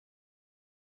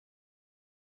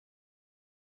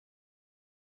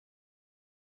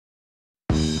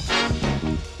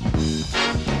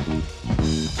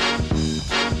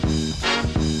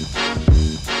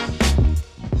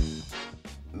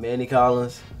Manny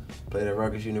Collins, played at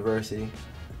Rutgers University,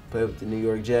 played with the New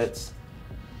York Jets.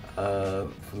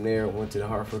 From there, went to the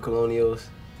Hartford Colonials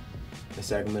and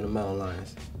Sacramento Mountain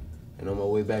Lions. And on my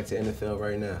way back to NFL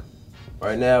right now.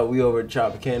 Right now, we over at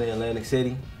Tropicana in Atlantic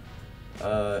City.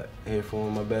 Here for one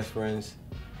of my best friends,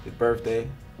 his birthday.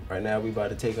 Right now, we about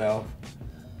to take off,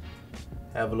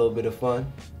 have a little bit of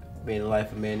fun, being the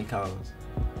life of Manny Collins.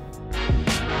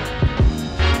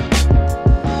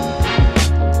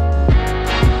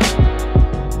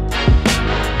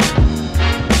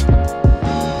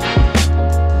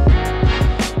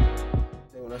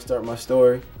 When I start my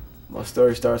story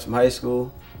starts from high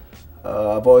school.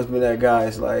 I've always been that guy.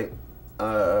 It's like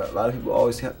a lot of people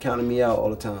always counting me out all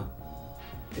the time.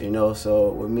 You know, so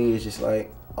with me, it's just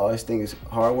like I always think it's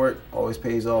hard work always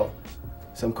pays off.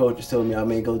 Some coaches told me I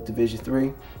may go to Division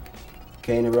III.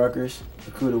 Came to Rutgers,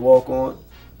 recruited walk-on.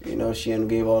 You know, she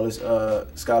gave all his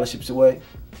scholarships away.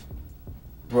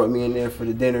 Brought me in there for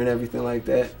the dinner and everything like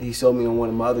that. He showed me on one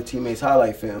of my other teammates'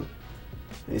 highlight film.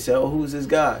 And he said, "Oh, who's this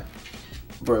guy?"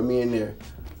 Brought me in there.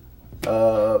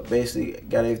 Basically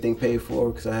got everything paid for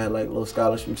because I had like little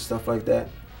scholarships and stuff like that.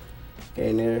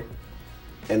 Came there,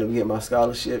 ended up getting my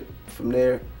scholarship from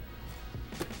there.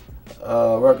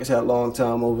 Rutgers had a long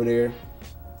time over there.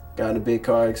 Got in a big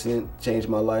car accident, changed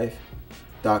my life.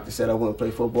 Doctor said I wouldn't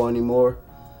play football anymore,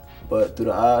 but through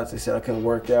the odds, they said I couldn't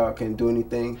work out, I couldn't do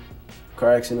anything.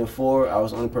 Car accident 4, I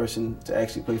was the only person to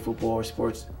actually play football or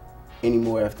sports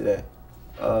anymore after that.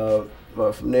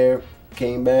 But from there,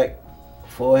 came back,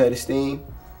 full head of steam.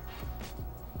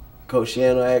 Coach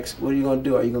Shiano asked, "What are you gonna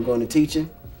do? Are you gonna go into teaching?"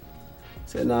 I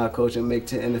said, "Nah, coach, I'm make it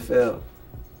to NFL."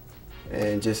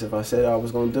 And just if I said I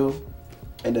was gonna do,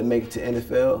 ended up making it to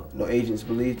NFL. No agents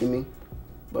believed in me,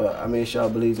 but I made sure I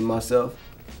believed in myself.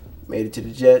 Made it to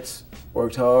the Jets,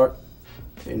 worked hard.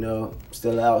 You know,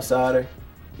 still an outsider.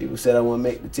 People said I wouldn't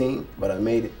make the team, but I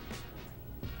made it.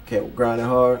 Kept grinding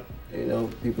hard. You know,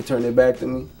 people turned their back to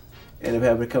me. Ended up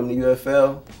having to come to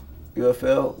UFL.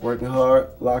 UFL, working hard,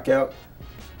 lockout,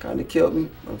 kind of killed me.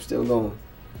 I'm still going.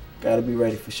 Got to be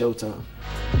ready for showtime.